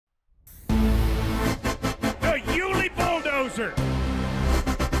closer.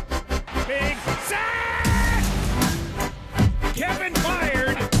 Big sack! Kevin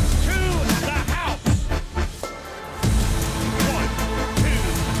Byard to the house. 1, 2,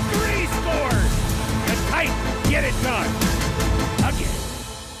 3 scores. The Titans get it done. Again.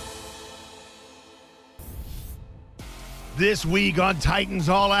 This week on Titans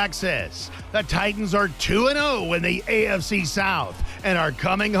All Access, the Titans are 2-0 in the AFC South and are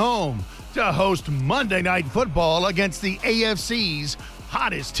coming home to host Monday Night Football against the AFC's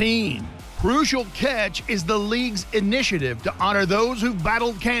hottest team. Crucial Catch is the league's initiative to honor those who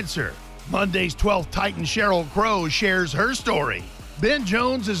battled cancer. Monday's 12th Titan Sheryl Crow shares her story. Ben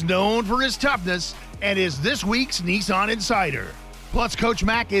Jones is known for his toughness and is this week's Nissan Insider. Plus, Coach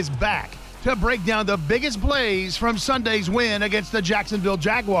Mack is back to break down the biggest plays from Sunday's win against the Jacksonville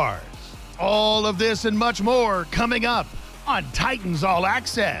Jaguars. All of this and much more coming up on Titans All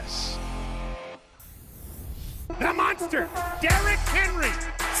Access. The monster, Derrick Henry.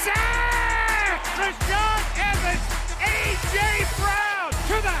 Sack! Rashawn Evans. A.J. Brown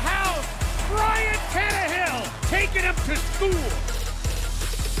to the house. Ryan Tannehill taking him to school.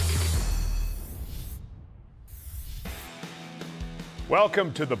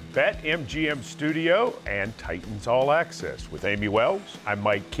 Welcome to the BetMGM studio and Titans All Access. With Amie Wells, I'm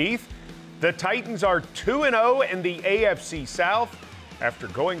Mike Keith. The Titans are 2-0 in the AFC South after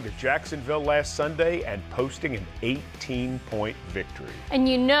going to Jacksonville last Sunday and posting an 18-point victory. And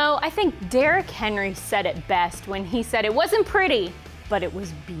you know, I think Derrick Henry said it best when he said it wasn't pretty, but it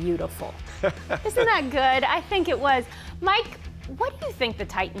was beautiful. Isn't that good? I think it was. Mike, what do you think the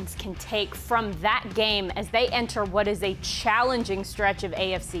Titans can take from that game as they enter what is a challenging stretch of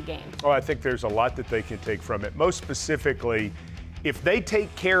AFC games? Oh, I think there's a lot that they can take from it. Most specifically, if they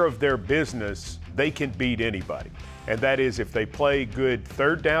take care of their business, they can beat anybody. And that is if they play good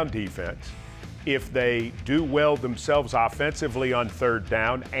third down defense, if they do well themselves offensively on third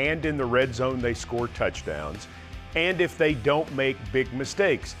down, and in the red zone they score touchdowns, and if they don't make big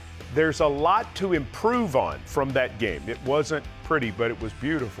mistakes. There's a lot to improve on from that game. It wasn't pretty, but it was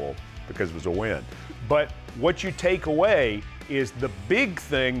beautiful because it was a win. But what you take away is the big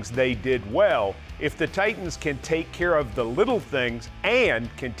things they did well. If the Titans can take care of the little things and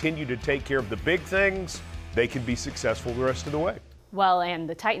continue to take care of the big things, they can be successful the rest of the way. Well, and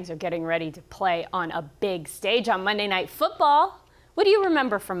the Titans are getting ready to play on a big stage on Monday Night Football. What do you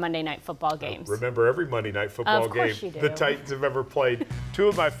remember from Monday Night Football games? I remember every Monday Night Football game the Titans have ever played. Two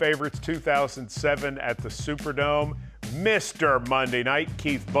of my favorites, 2007 at the Superdome. Mr. Monday Night,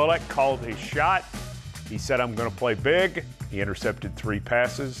 Keith Bulluck called his shot. He said, I'm going to play big. He intercepted 3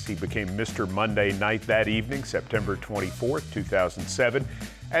 passes. He became Mr. Monday Night that evening, September 24th, 2007.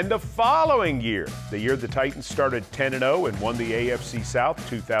 And the following year, the year the Titans started 10-0 and won the AFC South,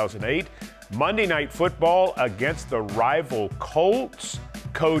 2008, Monday Night Football against the rival Colts,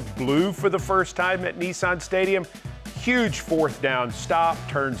 code blue for the first time at Nissan Stadium. Huge 4th down stop,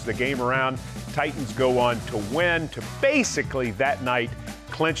 turns the game around. Titans go on to win, to basically that night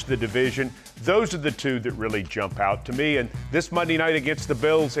clinch the division. Those are the two that really jump out to me. And this Monday night against the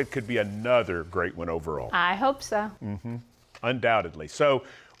Bills, it could be another great one overall. I hope so. Undoubtedly. So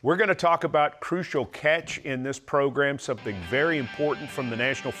we're going to talk about Crucial Catch in this program, something very important from the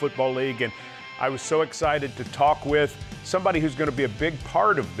National Football League. And I was so excited to talk with somebody who's going to be a big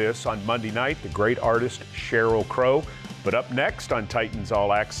part of this on Monday night, the great artist Sheryl Crow. But up next on Titans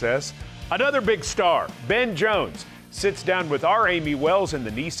All Access, another big star, Ben Jones, sits down with our Amie Wells and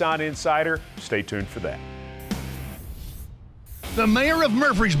the Nissan Insider. Stay tuned for that. The mayor of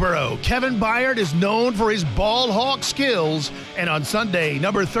Murfreesboro, Kevin Byard, is known for his ball hawk skills, and on Sunday,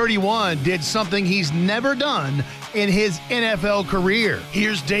 number 31 did something he's never done in his NFL career.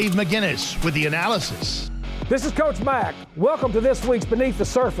 Here's Dave McGinnis with the analysis. This is Coach Mack. Welcome to this week's Beneath the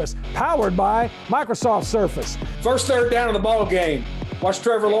Surface, powered by Microsoft Surface. First third down of the ball game. Watch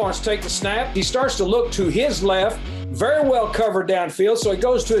Trevor Lawrence take the snap. He starts to look to his left, very well covered downfield, so he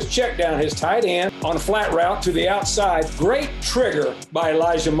goes to his check down, his tight end on a flat route to the outside. Great trigger by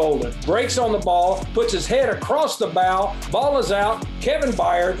Elijah Molden. Breaks on the ball, puts his head across the bow, ball is out. Kevin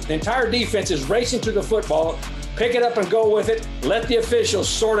Byard, the entire defense is racing to the football. Pick it up and go with it. Let the officials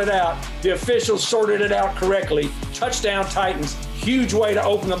sort it out. The officials sorted it out correctly. Touchdown Titans. Huge way to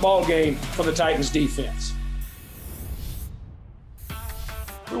open the ball game for the Titans defense.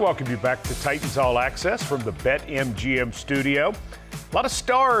 We welcome you back to Titans All Access from the BetMGM studio. A lot of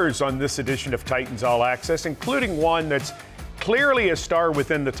stars on this edition of Titans All Access, including one that's clearly a star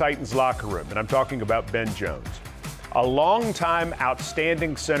within the Titans locker room, and I'm talking about Ben Jones. A longtime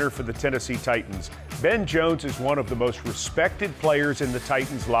outstanding center for the Tennessee Titans, Ben Jones is one of the most respected players in the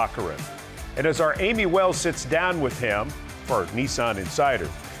Titans locker room. And as our Amie Wells sits down with him for Nissan Insider.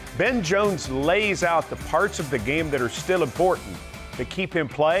 Ben Jones lays out the parts of the game that are still important to keep him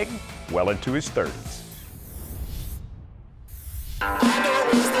playing well into his 30s.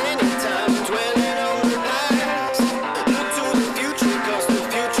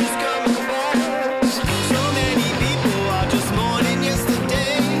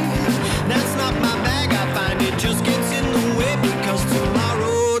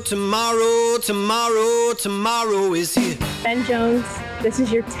 Tomorrow is here. Ben Jones, this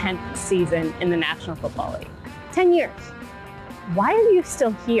is your 10th season in the National Football League. 10 years. Why are you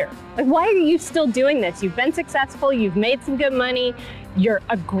still here? Like, why are you still doing this? You've been successful, you've made some good money, you're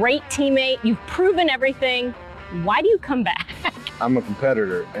a great teammate, you've proven everything. Why do you come back? I'm a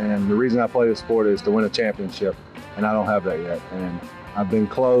competitor, and the reason I play this sport is to win a championship, and I don't have that yet. And I've been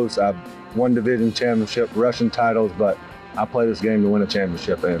close, I've won division championship, Russian titles, but I play this game to win a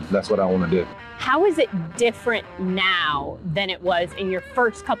championship, and that's what I want to do. How is it different now than it was in your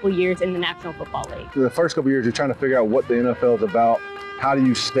first couple years in the National Football League? The first couple years, you're trying to figure out what the NFL is about. How do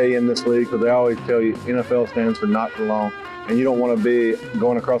you stay in this league? Because they always tell you NFL stands for not for long, and you don't want to be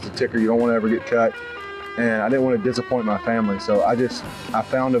going across the ticker. You don't want to ever get cut. And I didn't want to disappoint my family, so I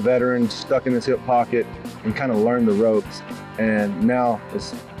found a veteran, stuck in his hip pocket, and kind of learned the ropes. And now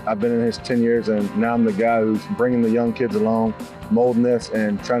I've been in his 10 years, and now I'm the guy who's bringing the young kids along, molding this,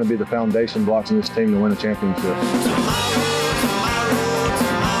 and trying to be the foundation blocks in this team to win a championship.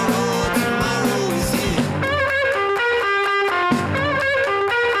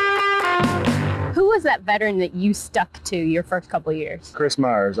 Who was that veteran that you stuck to your first couple of years? Chris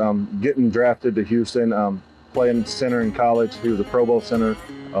Myers, getting drafted to Houston, playing center in college. He was a Pro Bowl center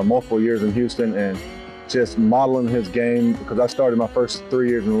multiple years in Houston, and just modeling his game, because I started my first 3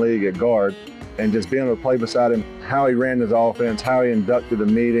 years in the league at guard, and just being able to play beside him, how he ran his offense, how he inducted the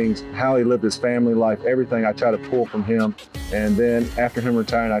meetings, how he lived his family life, everything I try to pull from him. And then after him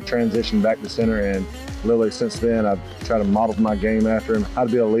retiring, I transitioned back to center, and literally since then I've tried to model my game after him, how to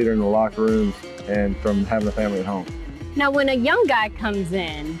be a leader in the locker room and from having a family at home. Now, when a young guy comes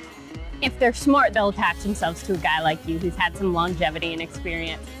in, if they're smart, they'll attach themselves to a guy like you who's had some longevity and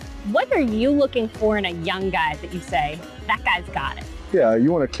experience. What are you looking for in a young guy that you say, that guy's got it? Yeah,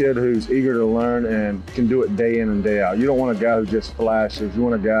 you want a kid who's eager to learn and can do it day in and day out. You don't want a guy who just flashes. You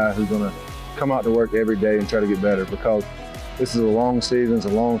want a guy who's going to come out to work every day and try to get better, because this is a long season, it's a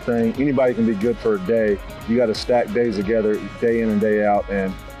long thing. Anybody can be good for a day. You got to stack days together, day in and day out,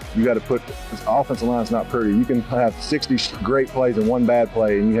 and you got to put, this offensive line's not pretty. You can have 60 great plays and one bad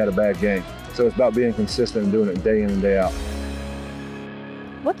play and you had a bad game. So it's about being consistent and doing it day in and day out.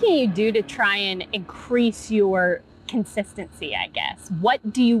 What can you do to try and increase your consistency, I guess?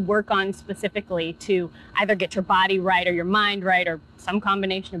 What do you work on specifically to either get your body right or your mind right, or some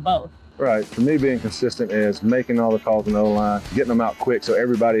combination of both? Right, for me, being consistent is making all the calls in the O-line, getting them out quick so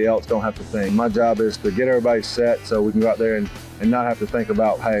everybody else don't have to think. My job is to get everybody set so we can go out there and not have to think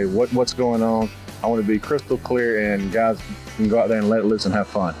about, hey, what's going on? I want to be crystal clear, and guys can go out there and let it loose and have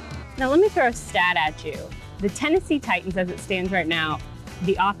fun. Now let me throw a stat at you. The Tennessee Titans, as it stands right now,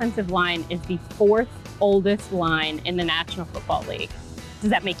 the offensive line is the 4th oldest line in the National Football League.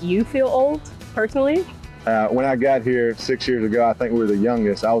 Does that make you feel old, personally? When I got here 6 years ago, I think we were the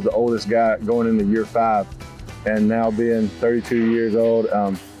youngest. I was the oldest guy going into year 5. And now being 32 years old,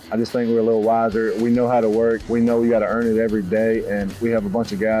 I just think we're a little wiser. We know how to work. We know we got to earn it every day. And we have a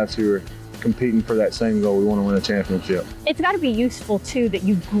bunch of guys who are competing for that same goal. We want to win a championship. It's got to be useful, too, that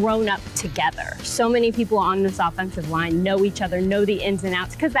you've grown up together. So many people on this offensive line know each other, know the ins and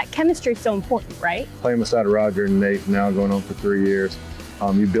outs, because that chemistry is so important, right? Playing beside Roger and Nate now going on for 3 years,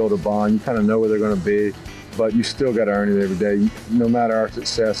 you build a bond. You kind of know where they're going to be, but you still got to earn it every day. No matter our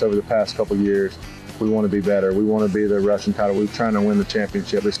success over the past couple of years, we want to be better. We want to be the Russian title. We're trying to win the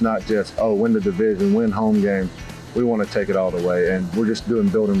championship. It's not just, oh, win the division, win home game. We want to take it all the way, and we're just doing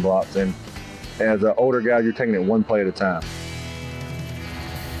building blocks. And as an older guy, you're taking it one play at a time.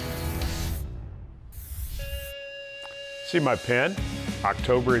 See my pen?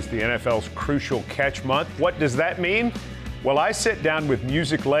 October is the NFL's crucial catch month. What does that mean? Well, I sit down with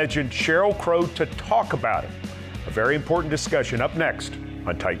music legend Sheryl Crow to talk about it. A very important discussion up next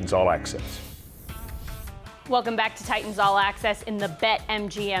on Titans All Access. Welcome back to Titans All Access in the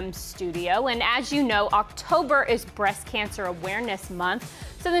BetMGM studio. And as you know, October is Breast Cancer Awareness Month.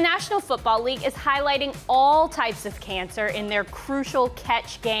 So the National Football League is highlighting all types of cancer in their Crucial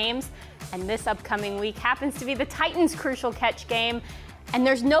Catch games. And this upcoming week happens to be the Titans' Crucial Catch game. And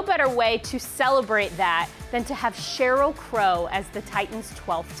there's no better way to celebrate that than to have Sheryl Crow as the Titans'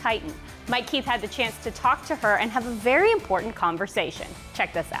 12th Titan. Mike Keith had the chance to talk to her and have a very important conversation.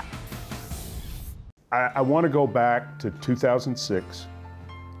 Check this out. I want to go back to 2006.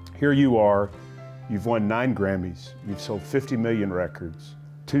 Here you are. You've won 9 Grammys. You've sold 50 million records.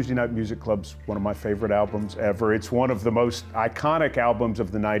 Tuesday Night Music Club's one of my favorite albums ever. It's one of the most iconic albums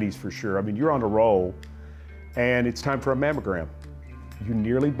of the 90s for sure. I mean, you're on a roll, and it's time for a mammogram. You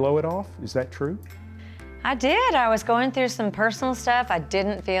nearly blow it off? Is that true? I did. I was going through some personal stuff. I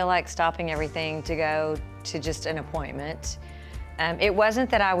didn't feel like stopping everything to go to just an appointment. It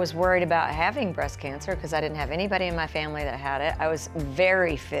wasn't that I was worried about having breast cancer, because I didn't have anybody in my family that had it. I was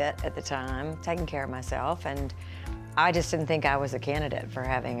very fit at the time, taking care of myself, and I just didn't think I was a candidate for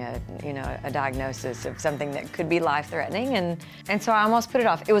having a diagnosis of something that could be life-threatening, and so I almost put it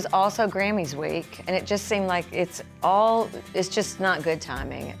off. It was also Grammys week, and it just seemed like it's just not good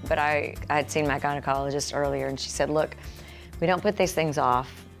timing. But I had seen my gynecologist earlier, and she said, look, we don't put these things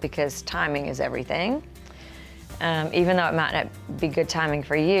off because timing is everything. Even though it might not be good timing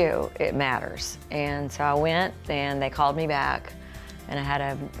for you, it matters. And so I went, and they called me back, and I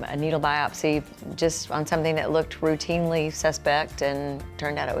had a needle biopsy just on something that looked routinely suspect, and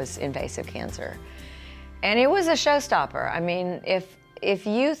turned out it was invasive cancer. And it was a showstopper. I mean, if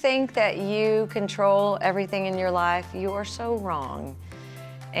you think that you control everything in your life, you are so wrong.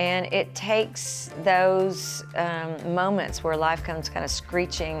 And it takes those moments where life comes kind of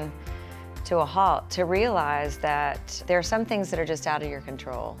screeching to a halt to realize that there are some things that are just out of your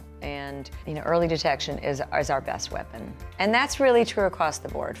control. And early detection is our best weapon. And that's really true across the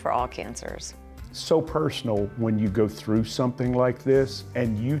board for all cancers. So personal when you go through something like this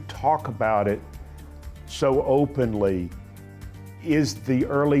and you talk about it so openly. Is the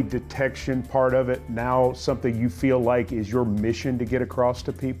early detection part of it now something you feel like is your mission to get across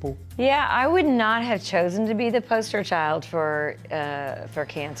to people? Yeah, I would not have chosen to be the poster child for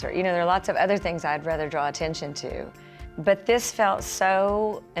cancer. There are lots of other things I'd rather draw attention to. But this felt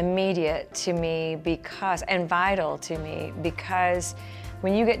so immediate to me and vital to me, because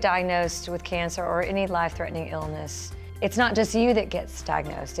when you get diagnosed with cancer or any life-threatening illness, it's not just you that gets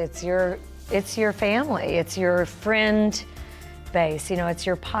diagnosed. It's your family, it's your friend base, it's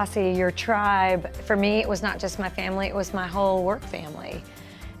your posse, your tribe. For me, it was not just my family, it was my whole work family.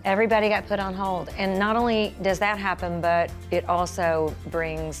 Everybody got put on hold. And not only does that happen, but it also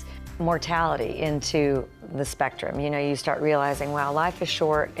brings mortality into the spectrum. You start realizing, wow, life is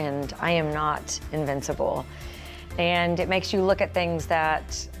short and I am not invincible. And it makes you look at things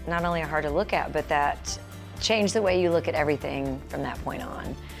that not only are hard to look at, but that change the way you look at everything from that point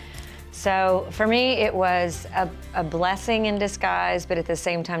on. So for me, it was a blessing in disguise, but at the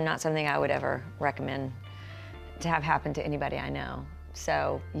same time, not something I would ever recommend to have happen to anybody I know.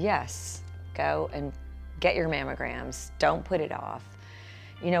 So yes, go and get your mammograms. Don't put it off.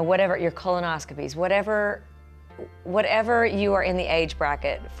 Whatever, your colonoscopies, whatever you are in the age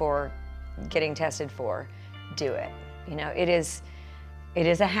bracket for getting tested for, do it. It is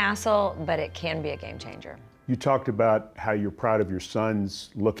a hassle, but it can be a game changer. You talked about how you're proud of your sons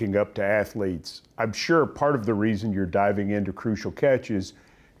looking up to athletes. I'm sure part of the reason you're diving into Crucial Catch is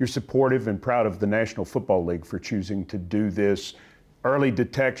you're supportive and proud of the National Football League for choosing to do this early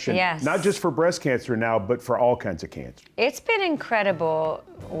detection, yes, not just for breast cancer now, but for all kinds of cancer. It's been incredible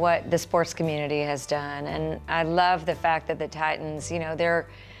what the sports community has done, and I love the fact that the Titans,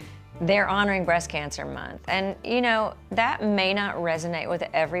 they're honoring Breast Cancer Month. And that may not resonate with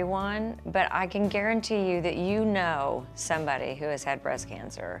everyone, but I can guarantee you that somebody who has had breast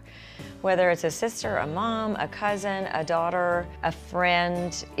cancer. Whether it's a sister, a mom, a cousin, a daughter, a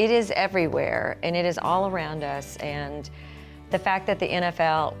friend, it is everywhere and it is all around us. And the fact that the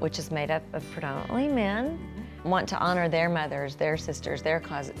NFL, which is made up of predominantly men, want to honor their mothers, their sisters, their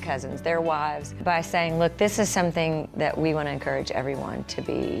cousins, their wives by saying, look, this is something that we want to encourage everyone to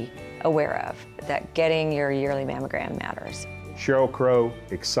be aware of, that getting your yearly mammogram matters. Sheryl Crow,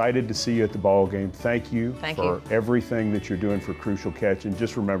 excited to see you at the ball game. Thank you for everything that you're doing for Crucial Catch. And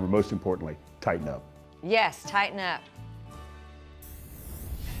just remember, most importantly, tighten up. Yes, tighten up.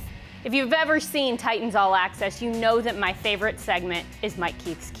 If you've ever seen Titans All Access, you know that my favorite segment is Mike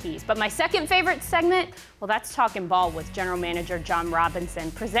Keith's Keys. But my second favorite segment, well, that's Talking Ball with General Manager John Robinson,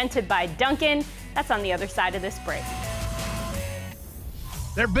 presented by Duncan. That's on the other side of this break.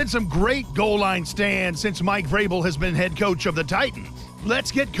 There have been some great goal line stands since Mike Vrabel has been head coach of the Titans.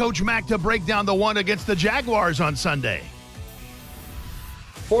 Let's get Coach Mack to break down the one against the Jaguars on Sunday.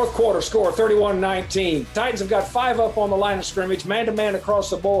 Fourth quarter score, 31-19. Titans have got 5 up on the line of scrimmage, man-to-man across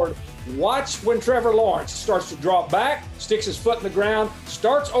the board. Watch when Trevor Lawrence starts to drop back, sticks his foot in the ground,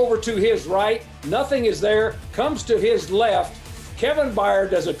 starts over to his right, nothing is there, comes to his left. Kevin Byard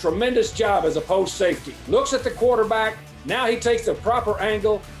does a tremendous job as a post safety. Looks at the quarterback, Now he takes the proper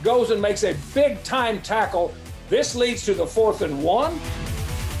angle, goes and makes a big-time tackle. This leads to the 4th and 1,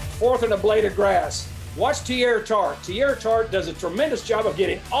 4th and a blade of grass. Watch Tierre Tart. Tierre Tart does a tremendous job of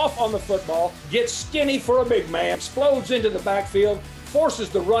getting off on the football, gets skinny for a big man, explodes into the backfield, forces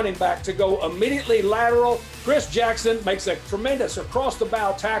the running back to go immediately lateral. Chris Jackson makes a tremendous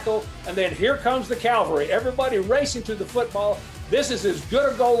across-the-bow tackle, and then here comes the cavalry. Everybody racing to the football. This is as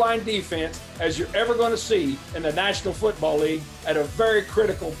good a goal line defense as you're ever going to see in the National Football League at a very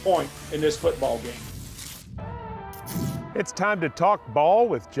critical point in this football game. It's time to talk ball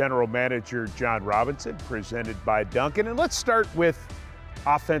with General Manager John Robinson, presented by Duncan. And let's start with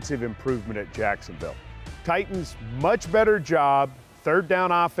offensive improvement at Jacksonville. Titans, much better job, third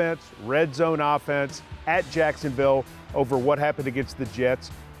down offense, red zone offense at Jacksonville over what happened against the Jets.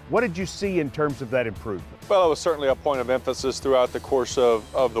 What did you see in terms of that improvement? Well, it was certainly a point of emphasis throughout the course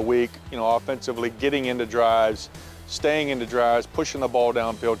of the week. You know, offensively getting into drives, staying into drives, pushing the ball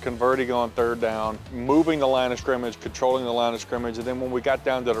downfield, converting on third down, moving the line of scrimmage, controlling the line of scrimmage, and then when we got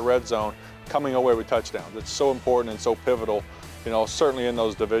down to the red zone, coming away with touchdowns. It's so important and so pivotal, you know, certainly in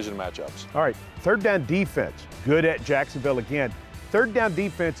those division matchups. All right, third down defense, good at Jacksonville again. Third down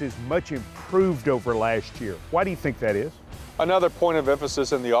defense is much improved over last year. Why do you think that is? Another point of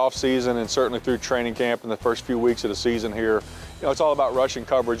emphasis in the offseason and certainly through training camp in the first few weeks of the season here, you know, it's all about rushing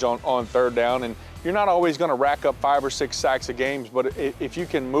coverage on third down, and you're not always going to rack up 5 or 6 sacks a game, but if you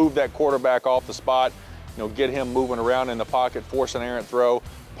can move that quarterback off the spot, you know, get him moving around in the pocket, force an errant throw,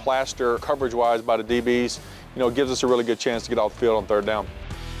 plaster coverage-wise by the DBs, you know, it gives us a really good chance to get off the field on third down.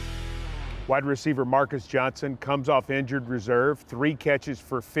 Wide receiver Marcus Johnson comes off injured reserve, 3 catches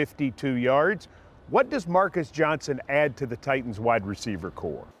for 52 yards. What does Marcus Johnson add to the Titans wide receiver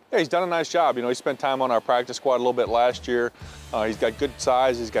core? Yeah, he's done a nice job. You know, he spent time on our practice squad a little bit last year. He's got good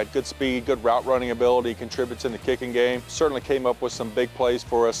size, he's got good speed, good route running ability, he contributes in the kicking game. Certainly came up with some big plays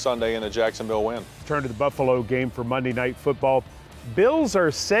for us Sunday in the Jacksonville win. Turn to the Buffalo game for Monday Night Football. Bills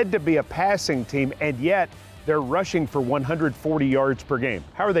are said to be a passing team, and yet they're rushing for 140 yards per game.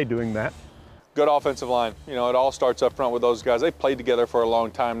 How are they doing that? Good offensive line. You know, it all starts up front with those guys. They've played together for a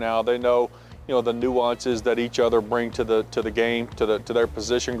long time now. They know, you know, the nuances that each other bring to the game, to their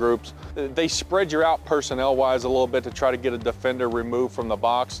position groups. They spread you out personnel-wise a little bit to try to get a defender removed from the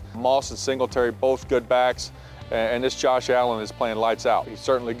box. Moss and Singletary, both good backs, and this Josh Allen is playing lights out. He's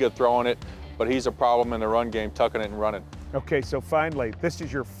certainly good throwing it, but he's a problem in the run game, tucking it and running. Okay, so finally, this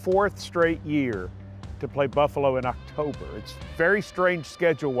is your 4th straight year to play Buffalo in October. It's very strange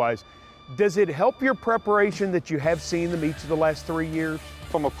schedule-wise. Does it help your preparation that you have seen them each of the last 3 years?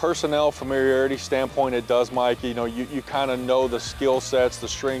 From a personnel familiarity standpoint, it does, Mike. You know, you kind of know the skill sets, the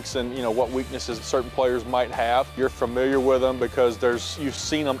strengths, and, you know, what weaknesses certain players might have. You're familiar with them because you've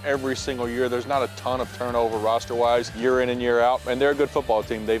seen them every single year. There's not a ton of turnover roster-wise, year in and year out, and they're a good football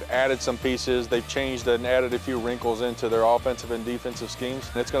team. They've added some pieces. They've changed and added a few wrinkles into their offensive and defensive schemes,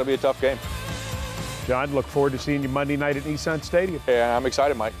 and it's going to be a tough game. John, look forward to seeing you Monday night at Nissan Stadium. Yeah, I'm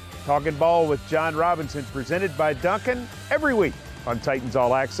excited, Mike. Talking Ball with John Robinson, presented by Duncan, every week on Titans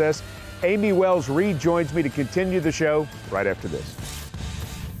All Access. Amie Wells rejoins me to continue the show right after this.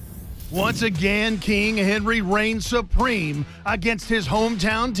 Once again, King Henry reigns supreme against his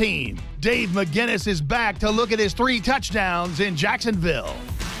hometown team. Dave McGinnis is back to look at his 3 touchdowns in Jacksonville.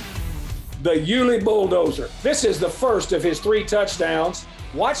 The Yulee Bulldozer. This is the first of his 3 touchdowns.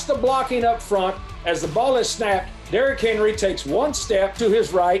 Watch the blocking up front. As the ball is snapped, Derrick Henry takes 1 step to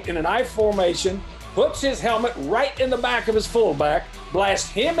his right in an I formation, puts his helmet right in the back of his fullback, blasts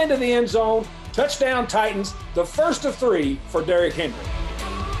him into the end zone. Touchdown Titans, the first of 3 for Derrick Henry.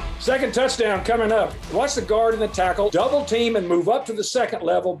 Second touchdown coming up. Watch the guard and the tackle, double team and move up to the second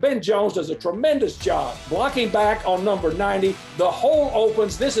level. Ben Jones does a tremendous job blocking back on number 90. The hole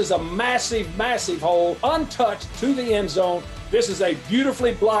opens. This is a massive, massive hole, untouched to the end zone. This is a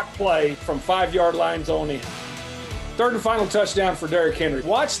beautifully blocked play from 5-yard line zone in. Third and final touchdown for Derrick Henry.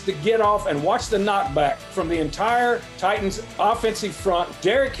 Watch the get off and watch the knockback from the entire Titans offensive front.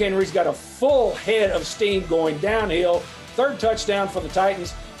 Derrick Henry's got a full head of steam going downhill. Third touchdown for the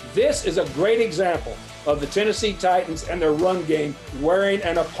Titans. This is a great example of the Tennessee Titans and their run game wearing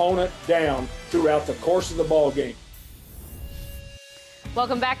an opponent down throughout the course of the ball game.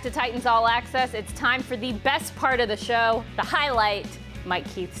 Welcome back to Titans All Access. It's time for the best part of the show, the highlight, Mike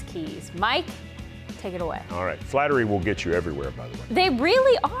Keith's Keys. Mike, take it away. All right. Flattery will get you everywhere, by the way. They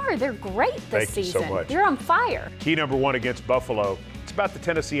really are. They're great this season. Thank you so much. You're on fire. Key number 1 against Buffalo, it's about the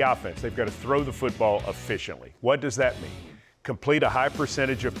Tennessee offense. They've got to throw the football efficiently. What does that mean? Complete a high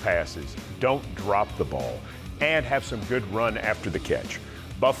percentage of passes, don't drop the ball, and have some good run after the catch.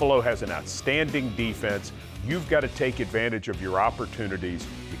 Buffalo has an outstanding defense, You've got to take advantage of your opportunities.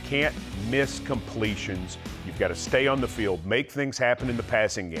 You can't miss completions. You've got to stay on the field, make things happen in the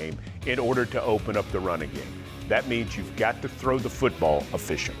passing game in order to open up the running game. That means you've got to throw the football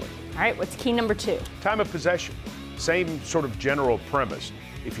efficiently. All right, what's key number 2? Time of possession. Same sort of general premise.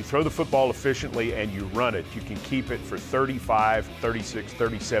 If you throw the football efficiently and you run it, you can keep it for 35, 36,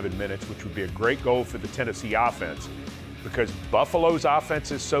 37 minutes, which would be a great goal for the Tennessee offense. Because Buffalo's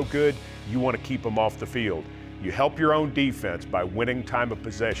offense is so good, you want to keep them off the field. You help your own defense by winning time of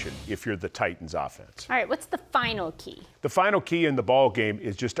possession if you're the Titans offense. All right, what's the final key? The final key in the ball game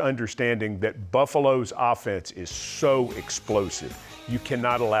is just understanding that Buffalo's offense is so explosive. You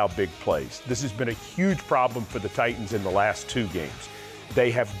cannot allow big plays. This has been a huge problem for the Titans in the last 2 games.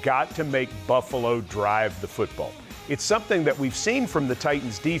 They have got to make Buffalo drive the football. It's something that we've seen from the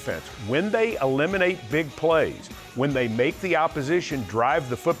Titans defense. When they eliminate big plays, when they make the opposition drive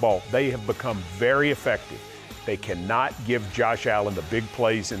the football, they have become very effective. They cannot give Josh Allen the big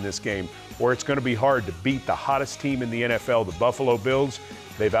plays in this game, or it's going to be hard to beat the hottest team in the NFL, the Buffalo Bills.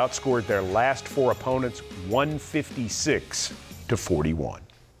 They've outscored their last 4 opponents 156-41.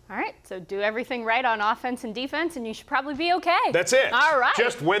 All right, so do everything right on offense and defense, and you should probably be okay. That's it. All right.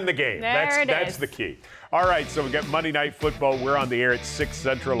 Just win the game. That's the key. All right, so we got Monday Night Football. We're on the air at 6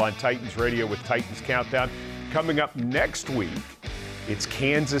 Central on Titans Radio with Titans Countdown. Coming up next week, it's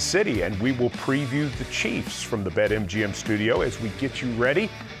Kansas City, and we will preview the Chiefs from the BetMGM studio as we get you ready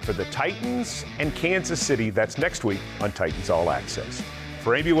for the Titans and Kansas City. That's next week on Titans All Access.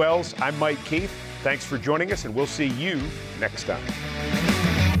 For Amie Wells, I'm Mike Keith. Thanks for joining us, and we'll see you next time.